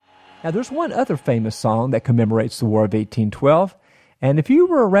Now, there's one other famous song that commemorates the War of 1812, and if you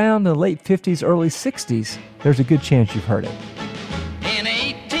were around in the late 50s, early 60s, there's a good chance you've heard it. In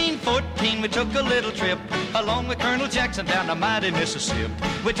 1814, we took a little trip along with Colonel Jackson down the mighty Mississippi.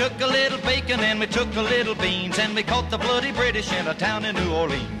 We took a little bacon and we took a little beans, and we caught the bloody British in a town in New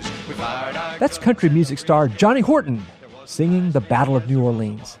Orleans. We fired our That's country music star Johnny Horton singing the Battle of New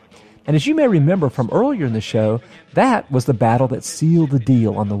Orleans. And as you may remember from earlier in the show, that was the battle that sealed the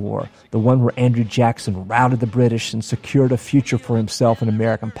deal on the war, the one where Andrew Jackson routed the British and secured a future for himself in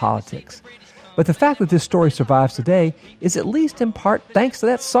American politics. But the fact that this story survives today is at least in part thanks to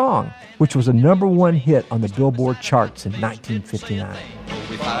that song, which was a #1 hit on the Billboard charts in 1959.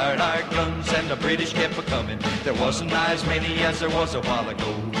 We fired our guns and the British kept a-coming. There wasn't as many as there was a while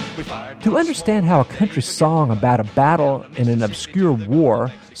ago. To understand how a country song about a battle in an obscure war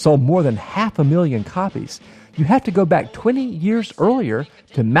sold more than 500,000 copies, you have to go back 20 years earlier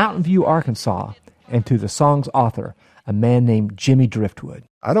to Mountain View, Arkansas, and to the song's author, a man named Jimmy Driftwood.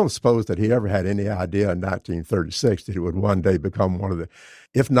 I don't suppose that he ever had any idea in 1936 that it would one day become one of the,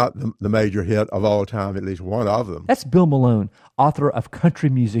 if not the major hit of all time, at least one of them. That's Bill Malone, author of Country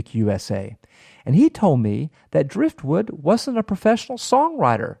Music USA. And he told me that Driftwood wasn't a professional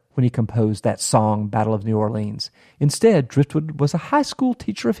songwriter when he composed that song, Battle of New Orleans. Instead, Driftwood was a high school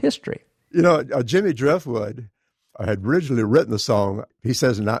teacher of history. You know, Jimmy Driftwood had originally written the song, he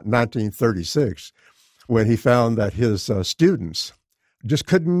says in 1936, when he found that his students just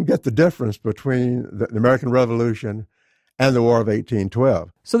couldn't get the difference between the American Revolution and the War of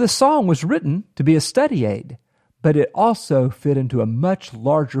 1812. So the song was written to be a study aid, but it also fit into a much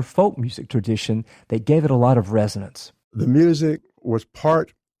larger folk music tradition that gave it a lot of resonance. The music was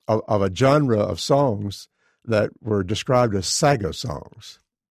part of a genre of songs that were described as saga songs.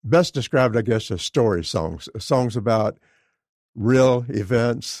 Best described, I guess, as story songs, songs about real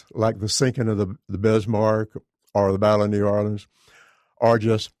events like the sinking of the Bismarck or the Battle of New Orleans, or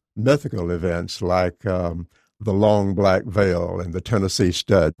just mythical events like the Long Black Veil and the Tennessee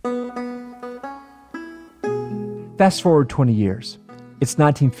Stud. Fast forward 20 years. It's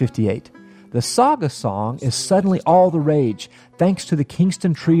 1958. The saga song is suddenly all the rage thanks to the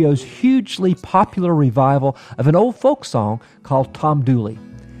Kingston Trio's hugely popular revival of an old folk song called Tom Dooley.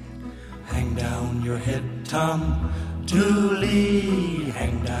 Hang down your head, Tom Dooley,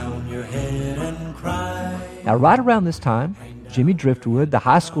 hang down your head and cry. Now, right around this time, Jimmy Driftwood, the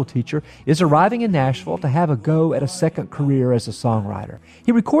high school teacher, is arriving in Nashville to have a go at a second career as a songwriter.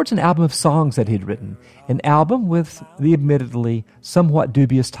 He records an album of songs that he'd written, an album with the admittedly somewhat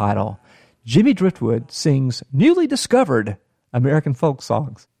dubious title, Jimmy Driftwood Sings Newly Discovered American Folk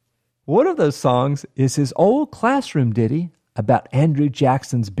Songs. One of those songs is his old classroom ditty about Andrew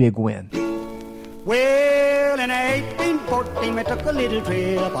Jackson's big win. Well, in 1814, we took a little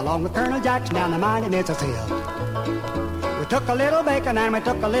trip along with Colonel Jackson down the mighty Mississippi. We took a little bacon and we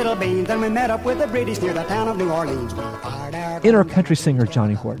took a little beans, and we met up with the British near the town of New Orleans. We fired our Enter country singer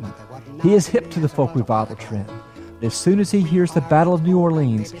Johnny Horton. He is hip to the folk revival trend. As soon as he hears the Battle of New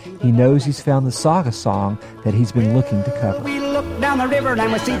Orleans, he knows he's found the saga song that he's been looking to cover. We look down the river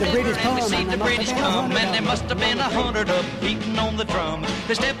and we see the British come. We see the British come, and there must have been 100 of them beating on the drum.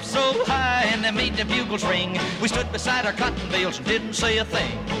 They stepped so high and they made the bugles ring. We stood beside our cotton bales and didn't say a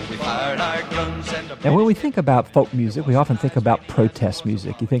thing. We fired our guns and Now, when we think about folk music, we often think about protest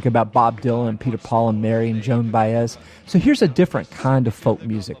music. You think about Bob Dylan, Peter, Paul, and Mary, and Joan Baez. So here's a different kind of folk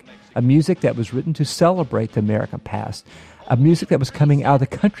music, a music that was written to celebrate the American past, a music that was coming out of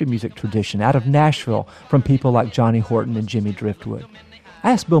the country music tradition, out of Nashville, from people like Johnny Horton and Jimmy Driftwood.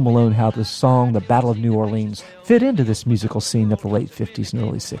 I asked Bill Malone how the song, The Battle of New Orleans, fit into this musical scene of the late 50s and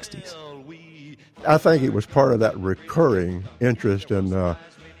early 60s. I think it was part of that recurring interest in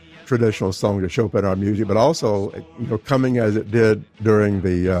traditional songs that show up in our music, but also, coming as it did during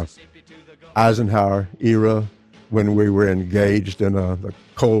the Eisenhower era, when we were engaged in the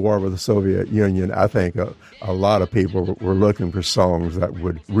Cold War with the Soviet Union. I think a lot of people were looking for songs that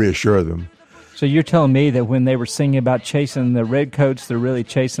would reassure them. So you're telling me that when they were singing about chasing the redcoats, they're really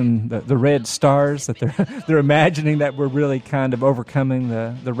chasing the red stars, that they're imagining that we're really kind of overcoming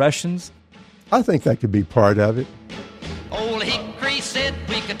the Russians? I think that could be part of it. Old Hickory said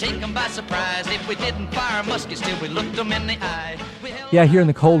we could take them by surprise. If we didn't fire muskets till we looked them in the eye. Yeah, here in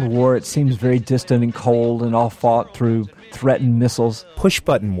the Cold War, it seems very distant and cold and all fought through threatened missiles.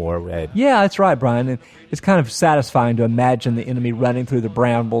 Push-button war, Red. Yeah, that's right, Brian. And it's kind of satisfying to imagine the enemy running through the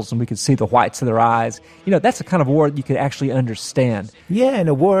brambles and we could see the whites of their eyes. That's the kind of war that you could actually understand. Yeah, and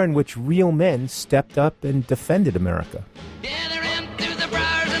a war in which real men stepped up and defended America. Yeah, they ran through the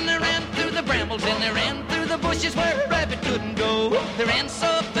briars and they ran through the brambles and they ran through the bushes where a rabbit couldn't go. They ran so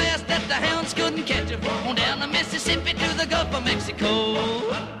fast that but the hounds couldn't catch him. On down the Mississippi to the Gulf of Mexico.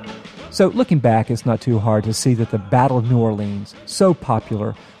 So looking back, it's not too hard to see that the Battle of New Orleans, so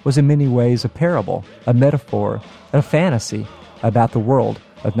popular, was in many ways a parable, a metaphor, a fantasy about the world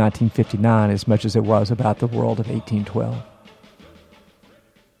of 1959 as much as it was about the world of 1812.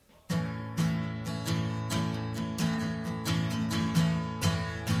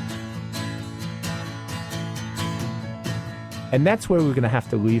 And that's where we're going to have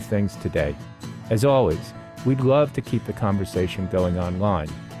to leave things today. As always, we'd love to keep the conversation going online.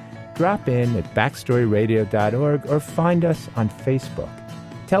 Drop in at backstoryradio.org or find us on Facebook.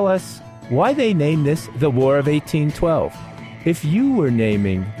 Tell us why they named this the War of 1812. If you were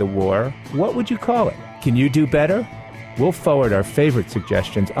naming the war, what would you call it? Can you do better? We'll forward our favorite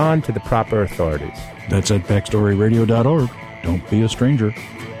suggestions on to the proper authorities. That's at backstoryradio.org. Don't be a stranger.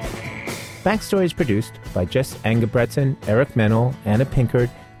 Backstory is produced by Jess Engebretson, Eric Mennel, Anna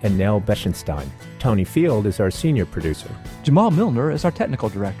Pinkard, and Nell Beschenstein. Tony Field is our senior producer. Jamal Milner is our technical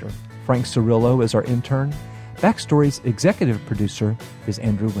director. Frank Cirillo is our intern. Backstory's executive producer is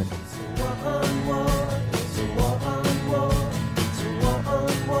Andrew Wyndham.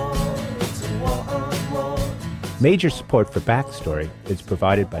 Major support for Backstory is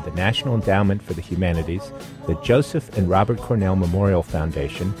provided by the National Endowment for the Humanities, the Joseph and Robert Cornell Memorial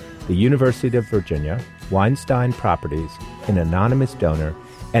Foundation, the University of Virginia, Weinstein Properties, an anonymous donor,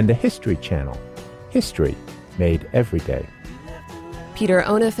 and the History Channel. History made every day. Peter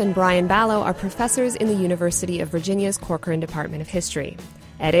Onuf and Brian Ballo are professors in the University of Virginia's Corcoran Department of History.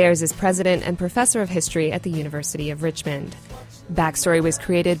 Ed Ayers is president and professor of history at the University of Richmond. Backstory was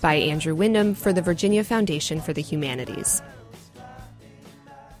created by Andrew Wyndham for the Virginia Foundation for the Humanities.